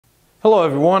Hello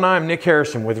everyone, I'm Nick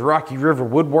Harrison with Rocky River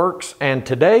Woodworks, and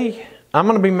today I'm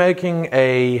going to be making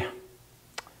a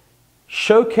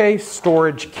showcase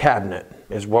storage cabinet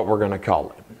is what we're going to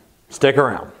call it. Stick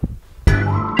around.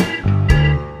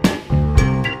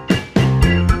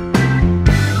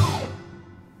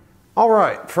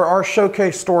 Alright, for our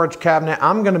showcase storage cabinet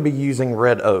I'm going to be using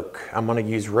red oak. I'm going to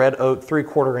use red oak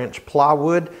 3/4 inch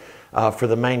plywood for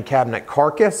the main cabinet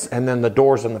carcass, and then the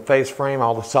doors and the face frame,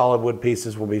 all the solid wood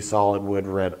pieces will be solid wood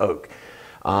red oak.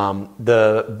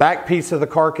 The back piece of the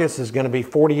carcass is going to be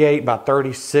 48 by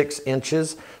 36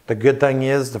 inches. The good thing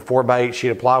is the 4x8 sheet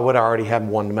of plywood, I already have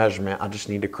one measurement. I just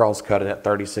need to cross cut it at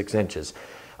 36 inches.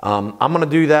 I'm going to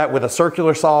do that with a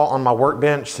circular saw on my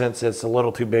workbench since it's a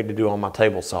little too big to do on my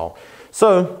table saw.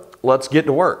 So let's get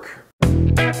to work.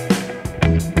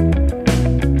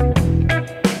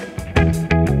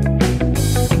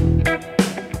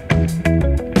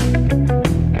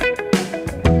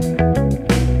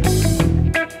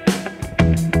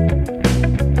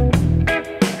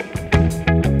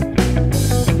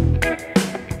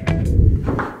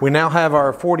 We now have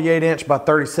our 48 inch by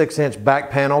 36 inch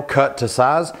back panel cut to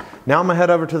size. Now I'm gonna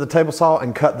head over to the table saw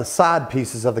and cut the side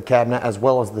pieces of the cabinet as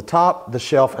well as the top, the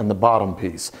shelf, and the bottom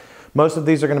piece. Most of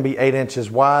these are gonna be 8 inches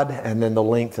wide, and then the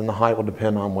length and the height will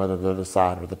depend on whether they're the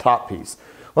side or the top piece.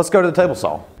 Let's go to the table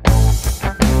saw.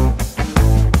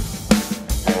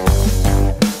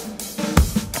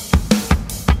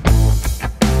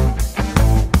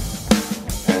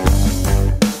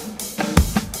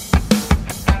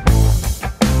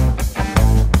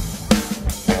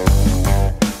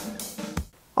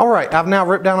 Alright, I've now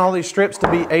ripped down all these strips to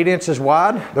be 8 inches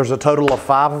wide. There's a total of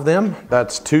 5 of them.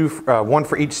 That's one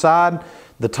for each side,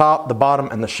 the top, the bottom,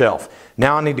 and the shelf.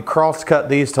 Now I need to cross cut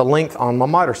these to length on my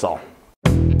miter saw.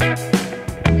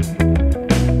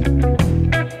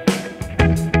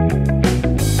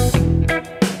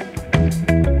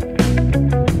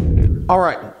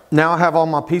 Alright, now I have all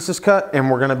my pieces cut,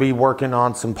 and we're going to be working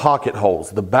on some pocket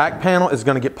holes. The back panel is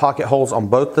going to get pocket holes on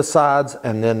both the sides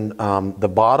and then the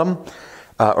bottom.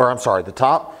 The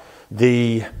top.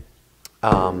 The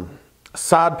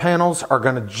side panels are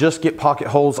going to just get pocket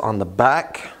holes on the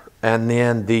back, and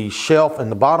then the shelf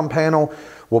and the bottom panel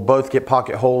will both get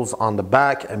pocket holes on the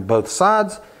back and both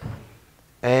sides.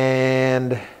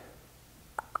 And I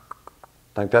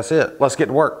think that's it. Let's get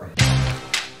to work.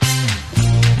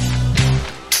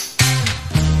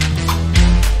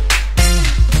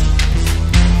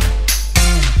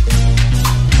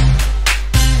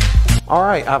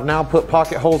 Alright, I've now put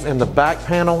pocket holes in the back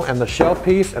panel and the shelf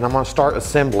piece, and I'm going to start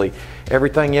assembly.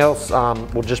 Everything else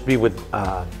will just be with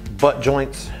butt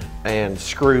joints and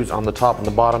screws on the top and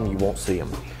the bottom. You won't see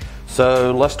them.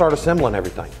 So let's start assembling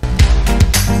everything.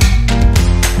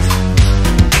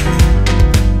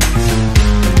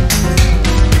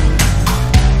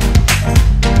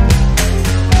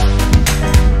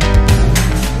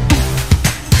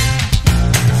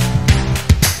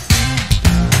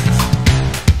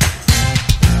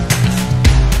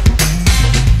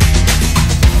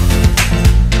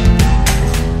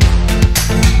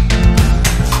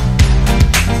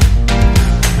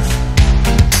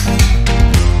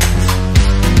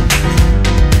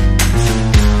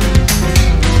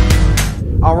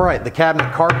 Alright, the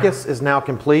cabinet carcass is now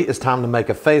complete. It's time to make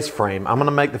a face frame. I'm going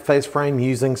to make the face frame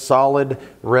using solid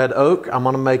red oak. I'm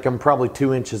going to make them probably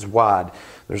 2 inches wide.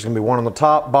 There's going to be one on the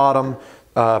top, bottom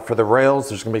for the rails.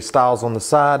 There's going to be stiles on the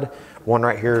side, one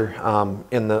right here on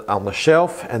the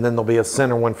shelf, and then there'll be a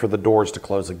center one for the doors to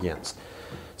close against.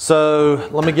 So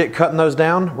let me get cutting those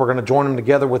down. We're going to join them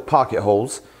together with pocket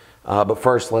holes. But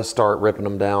first let's start ripping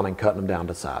them down and cutting them down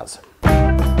to size.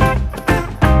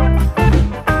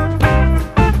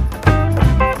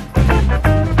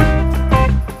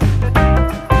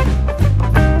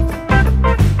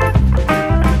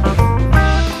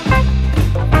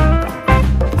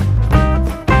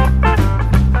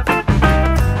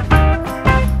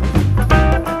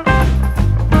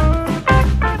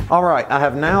 Alright, I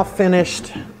have now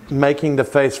finished making the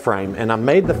face frame, and I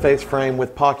made the face frame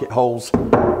with pocket holes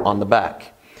on the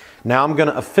back. Now I'm going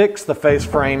to affix the face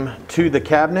frame to the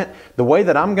cabinet. The way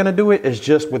that I'm going to do it is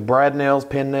just with brad nails,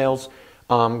 pin nails,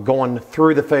 going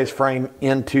through the face frame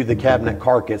into the cabinet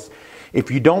carcass.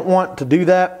 If you don't want to do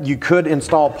that, you could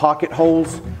install pocket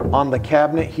holes on the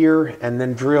cabinet here and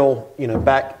then drill,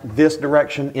 back this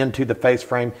direction into the face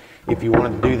frame if you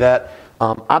wanted to do that.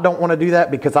 I don't want to do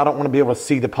that because I don't want to be able to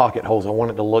see the pocket holes. I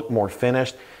want it to look more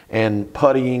finished, and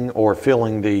puttying or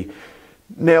filling the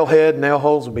nail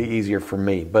holes will be easier for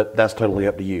me, but that's totally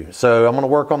up to you. So I'm going to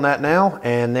work on that now,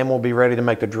 and then we'll be ready to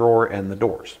make the drawer and the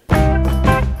doors.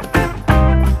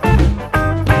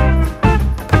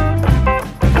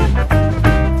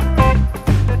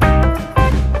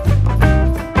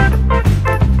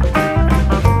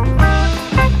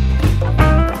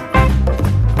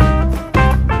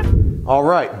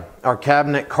 our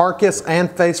cabinet carcass and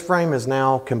face frame is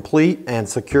now complete and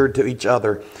secured to each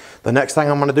other. The next thing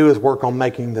I'm going to do is work on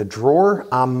making the drawer.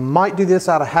 I might do this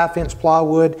out of 1/2 inch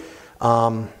plywood.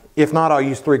 If not, I'll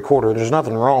use 3/4. There's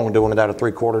nothing wrong with doing it out of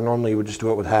 3/4. Normally you would just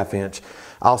do it with 1/2 inch.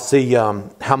 I'll see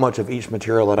how much of each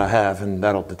material that I have, and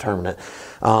that'll determine it.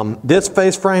 This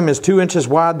face frame is 2 inches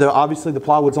wide. Obviously the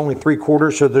plywood's only 3/4,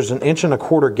 so there's an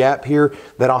 1.25 inch gap here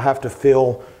that I'll have to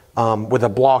fill with a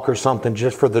block or something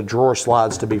just for the drawer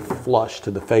slides to be flush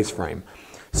to the face frame.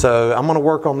 So I'm going to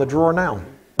work on the drawer now.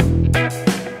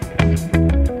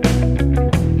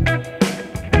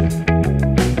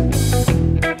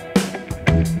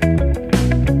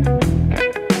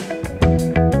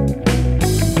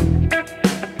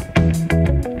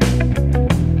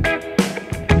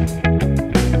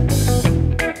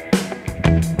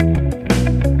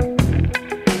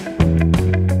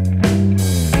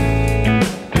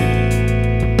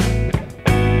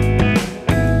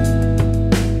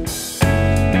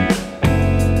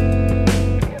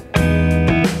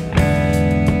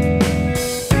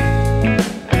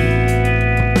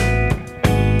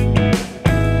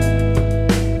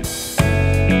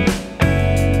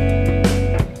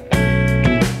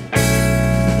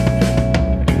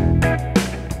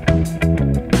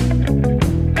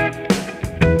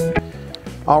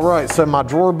 All right, so my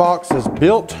drawer box is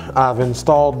built. I've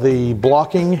installed the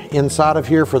blocking inside of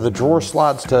here for the drawer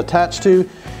slides to attach to,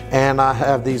 and I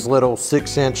have these little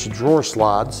 6-inch drawer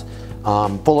slides,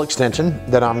 full extension,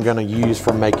 that I'm gonna use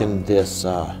for making this,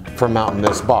 for mounting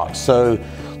this box. So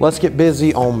let's get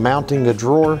busy on mounting the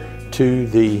drawer to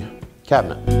the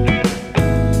cabinet.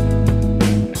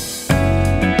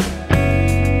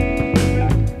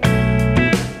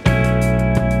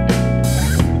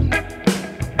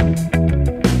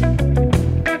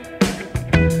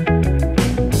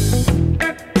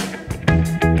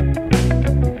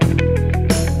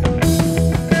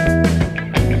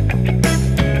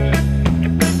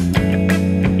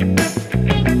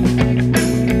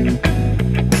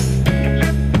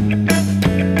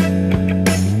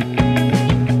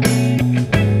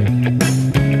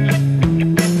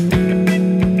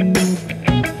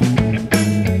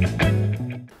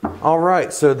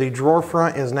 Alright, so the drawer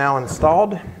front is now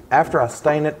installed. After I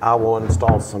stain it, I will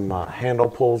install some handle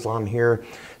pulls on here.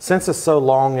 Since it's so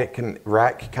long, it can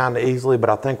rack kind of easily, but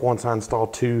I think once I install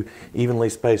 2 evenly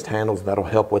spaced handles, that'll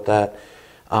help with that.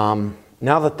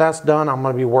 Now that that's done, I'm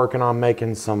going to be working on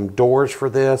making some doors for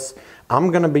this. I'm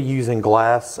going to be using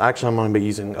glass. Actually, I'm going to be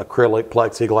using acrylic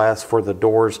plexiglass for the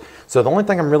doors. So the only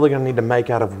thing I'm really going to need to make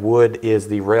out of wood is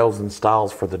the rails and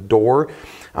stiles for the door.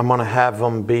 I'm going to have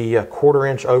them be a 1/4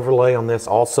 inch overlay on this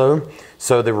also.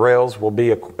 So the rails will be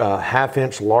a 1/2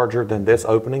 inch larger than this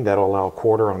opening. That'll allow a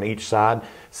 1/4 on each side.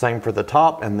 Same for the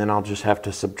top, and then I'll just have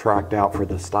to subtract out for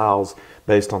the stiles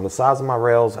based on the size of my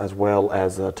rails, as well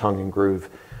as a tongue and groove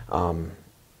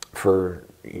for,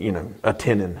 you know, a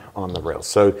tenon on the rails.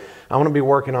 So I'm going to be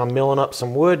working on milling up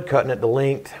some wood, cutting it to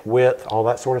length, width, all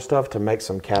that sort of stuff to make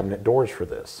some cabinet doors for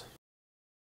this.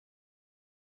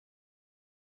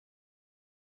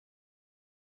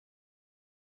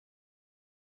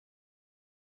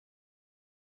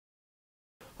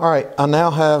 All right, I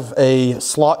now have a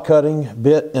slot cutting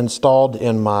bit installed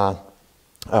in my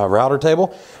router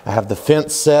table. I have the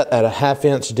fence set at a 1/2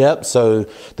 inch depth, so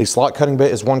the slot cutting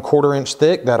bit is 1/4 inch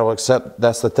thick.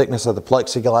 That's the thickness of the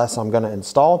plexiglass I'm going to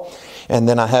install, and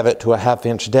then I have it to a 1/2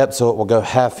 inch depth, so it will go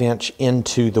 1/2 inch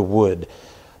into the wood.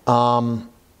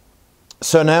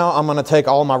 So now I'm going to take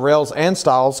all my rails and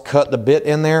stiles, cut the bit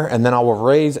in there, and then I will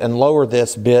raise and lower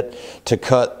this bit to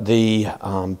cut the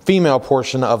female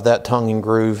portion of that tongue and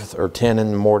groove or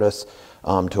tenon mortise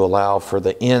to allow for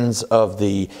the ends of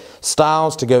the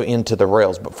stiles to go into the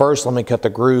rails. But first, let me cut the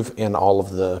groove in all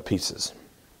of the pieces.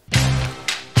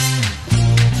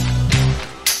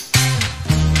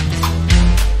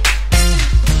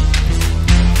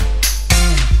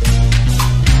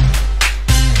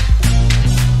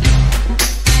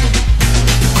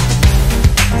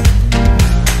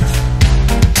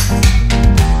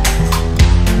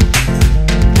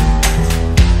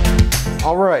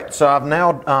 Alright, so I've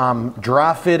now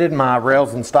dry fitted my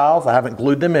rails and stiles. I haven't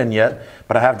glued them in yet,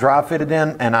 but I have dry fitted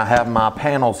in, and I have my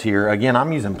panels here. Again,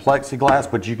 I'm using plexiglass,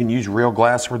 but you can use real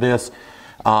glass for this.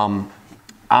 I'm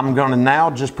going to now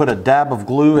just put a dab of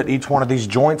glue at each one of these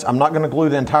joints. I'm not going to glue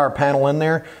the entire panel in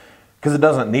there because it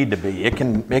doesn't need to be. It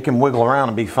can wiggle around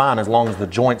and be fine as long as the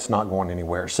joint's not going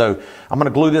anywhere. So I'm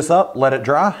going to glue this up, let it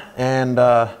dry, and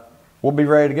we'll be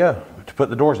ready to go to put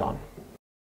the doors on.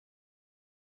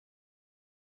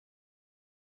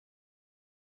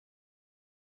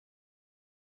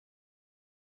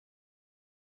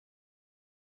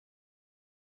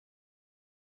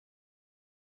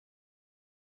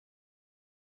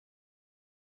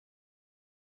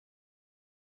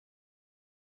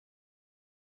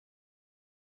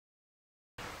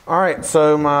 All right,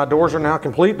 so my doors are now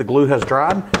complete. The glue has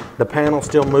dried. The panel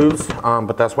still moves,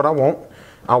 but that's what I want.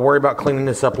 I'll worry about cleaning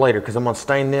this up later because I'm going to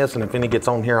stain this, and if any gets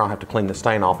on here, I'll have to clean the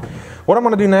stain off. What I'm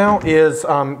going to do now is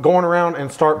going around and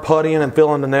start puttying and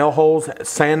filling the nail holes,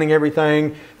 sanding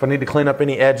everything, if I need to clean up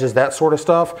any edges, that sort of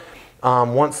stuff.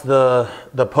 Once the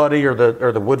putty or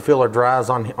the wood filler dries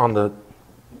on the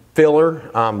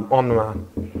filler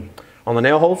on the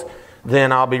nail holes,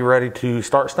 then I'll be ready to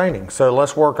start staining. So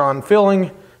let's work on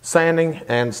filling, sanding,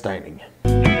 and staining.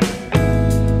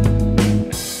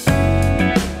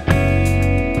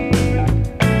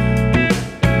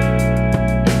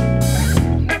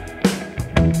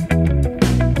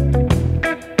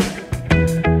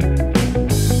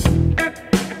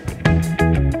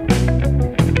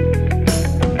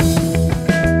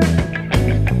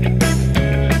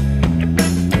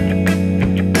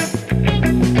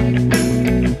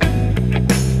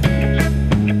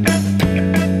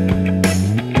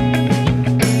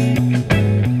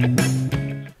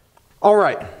 All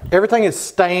right, everything is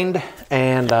stained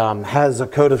and has a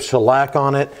coat of shellac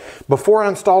on it. Before I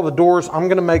install the doors, I'm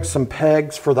going to make some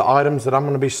pegs for the items that I'm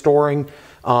going to be storing.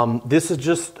 This is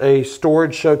just a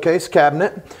storage showcase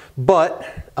cabinet, but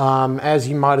as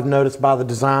you might have noticed by the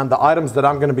design, the items that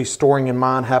I'm going to be storing in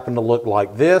mine happen to look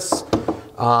like this.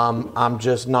 I'm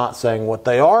just not saying what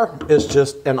they are. It's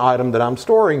just an item that I'm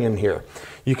storing in here.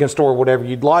 You can store whatever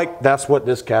you'd like. That's what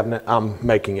this cabinet I'm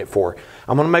making it for.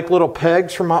 I'm going to make little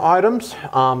pegs for my items.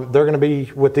 They're going to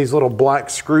be with these little black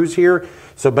screws here.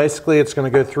 So basically it's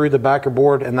going to go through the backer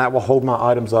board, and that will hold my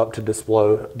items up to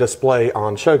display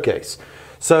on showcase.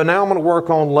 So now I'm going to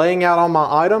work on laying out all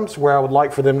my items where I would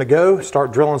like for them to go,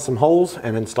 start drilling some holes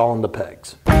and installing the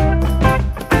pegs.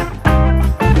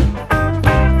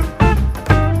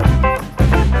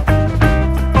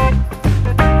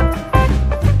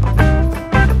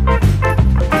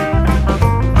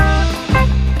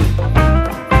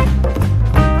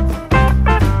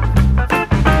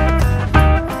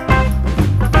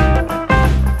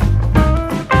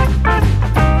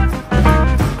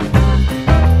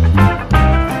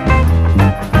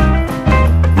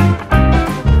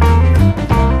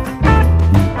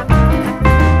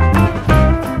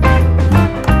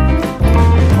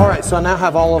 So I now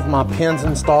have all of my pins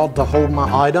installed to hold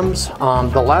my items.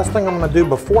 The last thing I'm going to do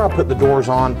before I put the doors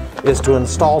on is to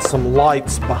install some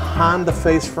lights behind the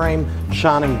face frame,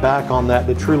 shining back on that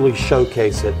to truly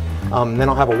showcase it. Then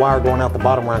I'll have a wire going out the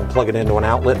bottom where I can plug it into an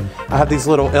outlet. I have these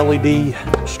little LED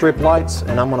strip lights,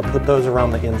 and I'm going to put those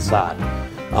around the inside.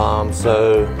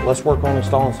 So let's work on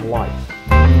installing some lights.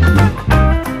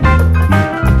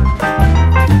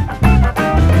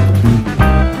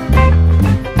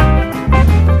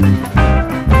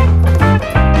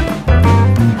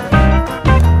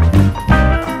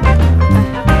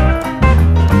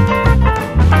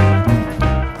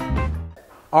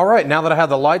 All right, now that I have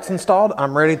the lights installed,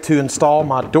 I'm ready to install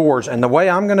my doors. And the way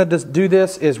I'm going to do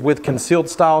this is with concealed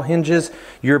style hinges,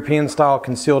 European style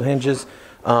concealed hinges.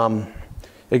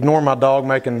 Ignore my dog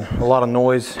making a lot of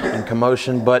noise and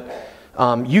commotion, but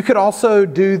you could also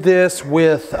do this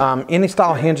with any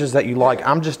style hinges that you like.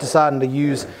 I'm just deciding to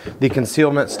use the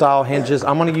concealment style hinges.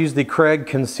 I'm going to use the Craig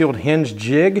concealed hinge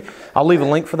jig. I'll leave a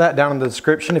link for that down in the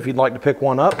description if you'd like to pick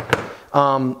one up.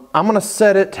 I'm going to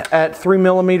set it at 3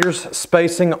 millimeters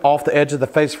spacing off the edge of the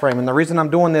face frame. And the reason I'm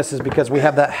doing this is because we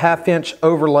have that half-inch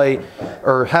overlay,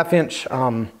 or half-inch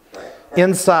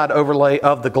inside overlay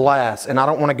of the glass, and I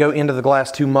don't want to go into the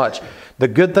glass too much. The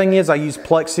good thing is I use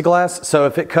plexiglass, so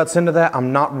if it cuts into that,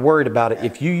 I'm not worried about it.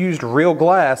 If you used real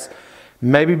glass,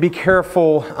 maybe be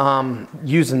careful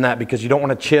using that because you don't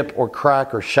want to chip or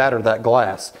crack or shatter that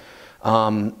glass.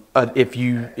 If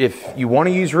you want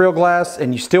to use real glass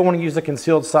and you still want to use the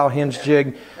concealed style hinge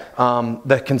jig,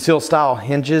 the concealed style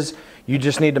hinges, you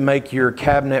just need to make your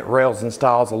cabinet rails and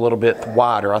stiles a little bit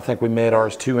wider. I think we made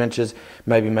ours 2 inches,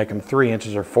 maybe make them 3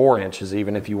 inches or 4 inches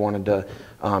even if you wanted to,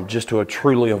 just to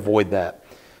truly avoid that.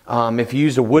 If you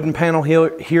used a wooden panel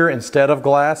here instead of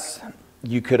glass,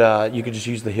 you could just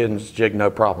use the hinge jig,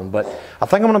 no problem. But I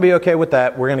think I'm going to be okay with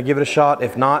that. We're going to give it a shot.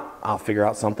 If not, I'll figure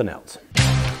out something else.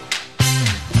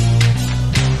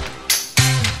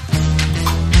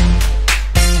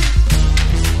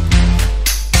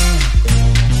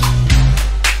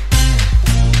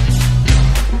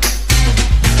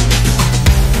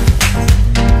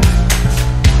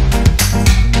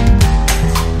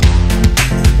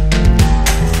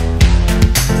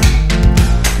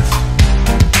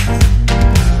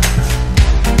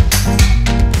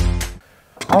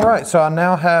 Alright, so I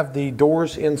now have the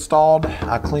doors installed.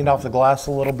 I cleaned off the glass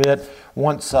a little bit.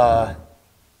 Once, I'll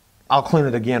clean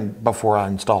it again before I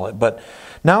install it. But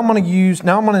Now I'm going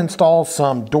to install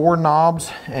some door knobs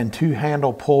and two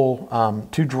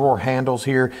drawer handles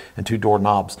here and two door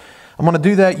knobs. I'm going to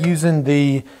do that using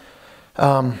the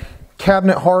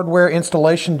cabinet hardware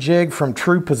installation jig from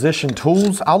True Position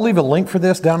Tools. I'll leave a link for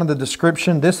this down in the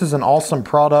description. This is an awesome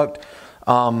product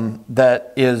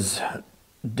that is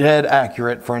dead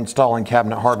accurate for installing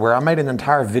cabinet hardware. I made an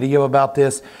entire video about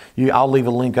this. I'll leave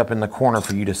a link up in the corner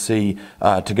for you to see,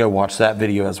 to go watch that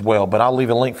video as well. But I'll leave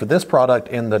a link for this product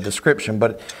in the description.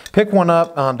 But pick one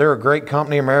up. They're a great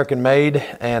company, American made,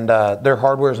 and their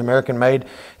hardware is American made,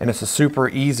 and it's a super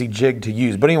easy jig to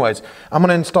use. But anyways, I'm going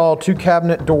to install two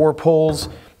cabinet door pulls,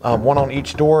 one on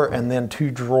each door, and then two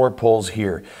drawer pulls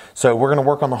here. So we're going to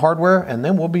work on the hardware, and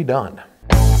then we'll be done.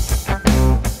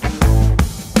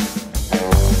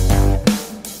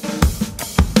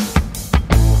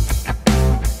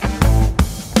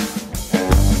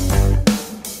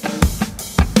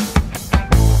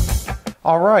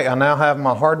 All right, I now have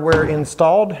my hardware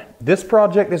installed. This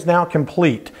project is now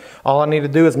complete. All I need to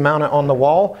do is mount it on the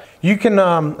wall. You can,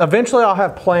 eventually I'll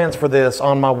have plans for this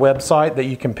on my website that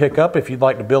you can pick up if you'd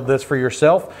like to build this for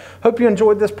yourself. Hope you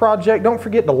enjoyed this project. Don't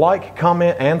forget to like,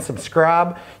 comment, and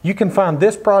subscribe. You can find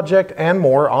this project and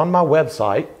more on my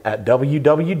website at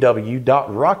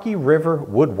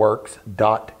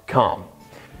www.rockyriverwoodworks.com.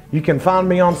 You can find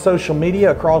me on social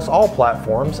media across all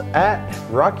platforms at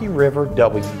Rocky River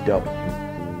WW.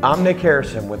 I'm Nick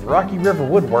Harrison with Rocky River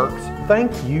Woodworks.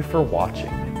 Thank you for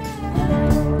watching.